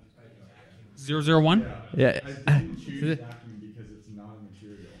foam. 001? Yeah. I didn't choose vacuum because it's not a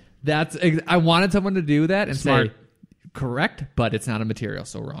material. I wanted someone to do that and Smart. say, correct, but it's not a material,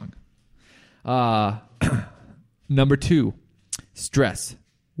 so wrong. Number 2, stress,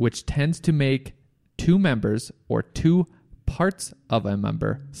 which tends to make two members or two parts of a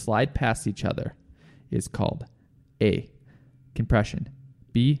member slide past each other, is called A, compression,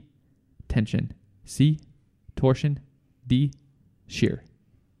 B, tension, C, torsion, D, shear.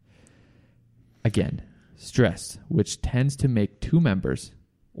 Again, stress, which tends to make two members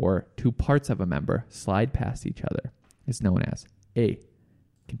or two parts of a member slide past each other, is known as A,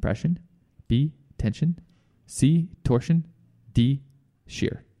 compression, B, tension, C, torsion, D,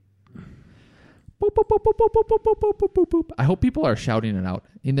 shear. Boop, boop, boop, boop, boop, boop, boop, boop, boop, boop, boop. I hope people are shouting it out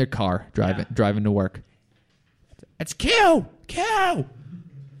in their car driving to work. It's Q! Q!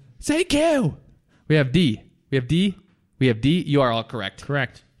 Say Q! We have D. You are all correct.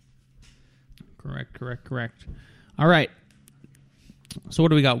 Correct. All right. So what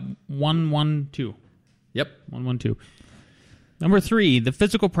do we got? 112. Yep. 112. Number 3, the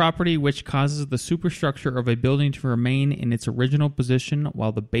physical property which causes the superstructure of a building to remain in its original position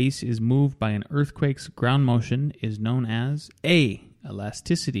while the base is moved by an earthquake's ground motion is known as A,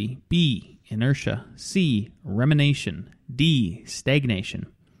 elasticity, B, inertia, C, remanation, D, stagnation.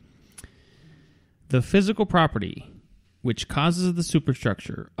 The physical property which causes the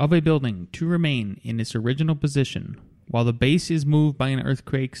superstructure of a building to remain in its original position while the base is moved by an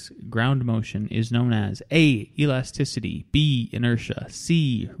earthquake's ground motion is known as A, elasticity, B, inertia,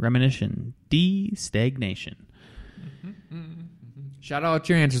 C, remanation, D, stagnation. Shout out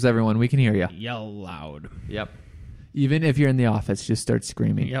your answers, everyone. We can hear you. Yell loud. Yep. Even if you're in the office, just start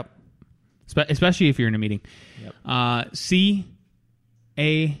screaming. Yep. Especially if you're in a meeting. Yep. C,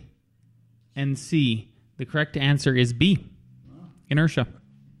 A, and C. The correct answer is B, inertia.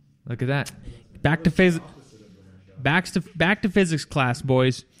 Look at that. Back to physics. Back to physics class,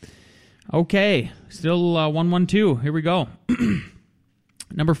 boys. Okay, still 112. Here we go.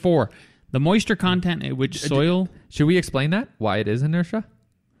 Number 4, the moisture content at which soil. Should we explain that? Why it is inertia?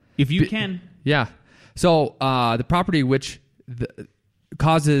 If you can. Yeah. So the property which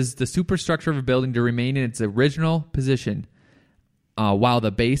causes the superstructure of a building to remain in its original position while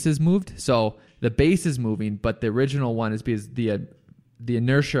the base is moved. So the base is moving, but the original one is because the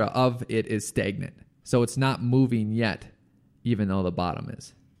inertia of it is stagnant. So it's not moving yet, even though the bottom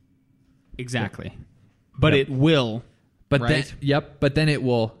is. Exactly. But Yep. it will. But right? then it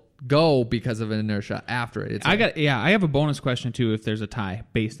will go because of inertia after it. I have a bonus question too if there's a tie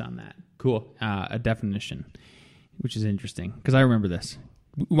based on that. Cool. A definition, which is interesting because I remember this.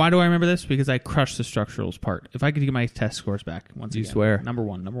 Why do I remember this? Because I crushed the structurals part. If I could get my test scores back once again. You swear. Number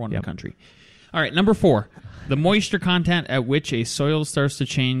one in the country. All right, number 4. The moisture content at which a soil starts to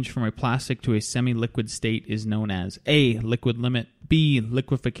change from a plastic to a semi-liquid state is known as A, liquid limit, B,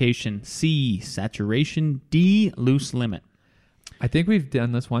 liquefaction, C, saturation, D, loose limit. I think we've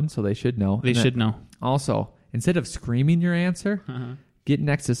done this one, so they should know. They should know. Also, instead of screaming your answer, get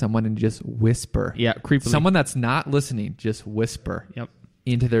next to someone and just whisper. Yeah, creepily. Someone that's not listening, just whisper. Yep.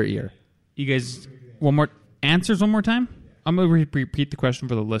 Into their ear. You guys, answers one more time? I'm going to repeat the question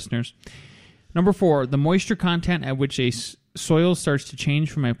for the listeners. Number 4, the moisture content at which a soil starts to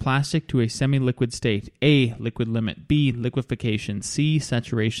change from a plastic to a semi-liquid state. A, liquid limit. B, liquefaction. C,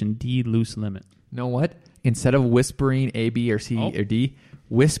 saturation. D, loose limit. You know what? Instead of whispering A, B, or C, or D,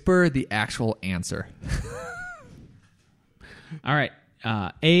 whisper the actual answer. All right.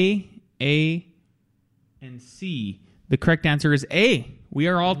 A, and C. The correct answer is A. We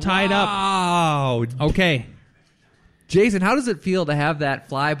are all tied up. Wow. Okay. Jason, how does it feel to have that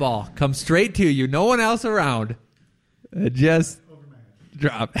fly ball come straight to you, no one else around? Just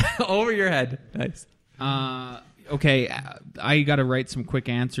drop over your head. Nice. Okay, I got to write some quick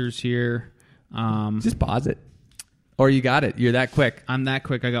answers here. Just pause it. Or you got it. You're that quick. I'm that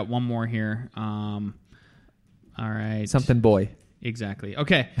quick. I got one more here. All right. Something boy. Exactly.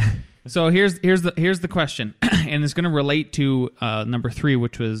 Okay. So here's the question, and it's going to relate to number 3,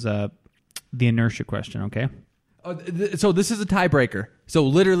 which was the inertia question. Okay. So this is a tiebreaker. So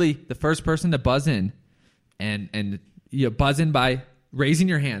literally, the first person to buzz in, and you buzz in by raising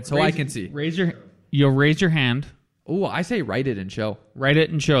your hand, so I can see. You'll raise your hand. Oh, I say write it and show. Write it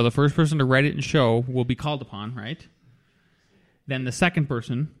and show. The first person to write it and show will be called upon, right? Then the second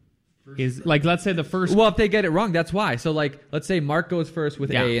person is like, let's say the first. Well, if they get it wrong, that's why. So like, let's say Mark goes first with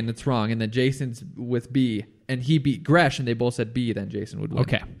A and it's wrong, and then Jason's with B, and he beat Gresh, and they both said B, then Jason would win.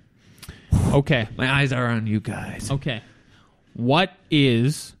 Okay. My eyes are on you guys. Okay. What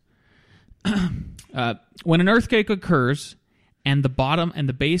is when an earthquake occurs and the bottom and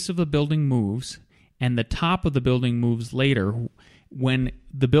the base of the building moves and the top of the building moves later, when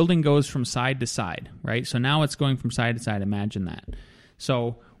the building goes from side to side, right? So now it's going from side to side. Imagine that.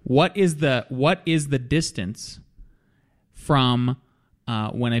 So what is the distance from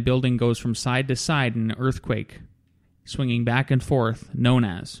when a building goes from side to side in an earthquake, swinging back and forth, known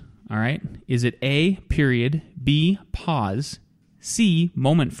as? All right. Is it A, period, B, pause, C,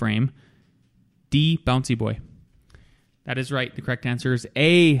 moment frame, D, bouncy boy? That is right. The correct answer is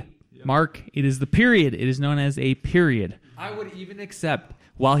A. Yep. Mark, it is the period. It is known as a period. I would even accept,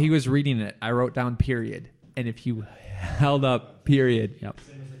 while he was reading it, I wrote down period. And if you held up period. Yep.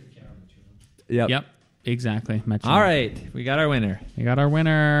 Yep. Exactly. All right. We got our winner.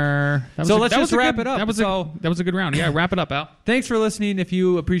 So let's just wrap it up. That was a good round. Yeah, wrap it up, Al. Thanks for listening. If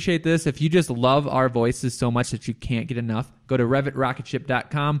you appreciate this, if you just love our voices so much that you can't get enough, go to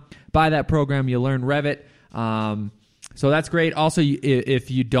RevitRocketship.com. Buy that program. You'll learn Revit. So that's great. Also,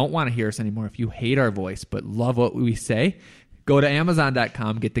 if you don't want to hear us anymore, if you hate our voice but love what we say, go to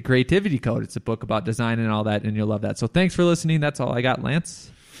Amazon.com. Get the Creativity Code. It's a book about design and all that, and you'll love that. So thanks for listening. That's all I got,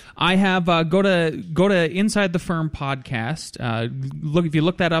 Lance. I have go to Inside the Firm podcast. If you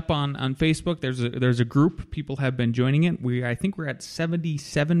look that up on Facebook, there's a group. People have been joining it. I think we're at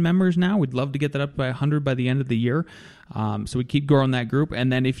 77 members now. We'd love to get that up by 100 by the end of the year. So we keep growing that group. And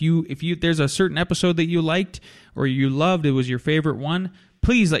then if there's a certain episode that you liked or you loved, it was your favorite one,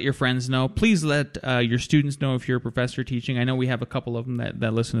 please let your friends know. Please let your students know if you're a professor teaching. I know we have a couple of them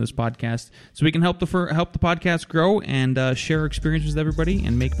that listen to this podcast, so we can help the podcast grow and share our experiences with everybody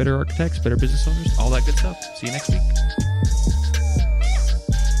and make better architects, better business owners, all that good stuff. See you next week.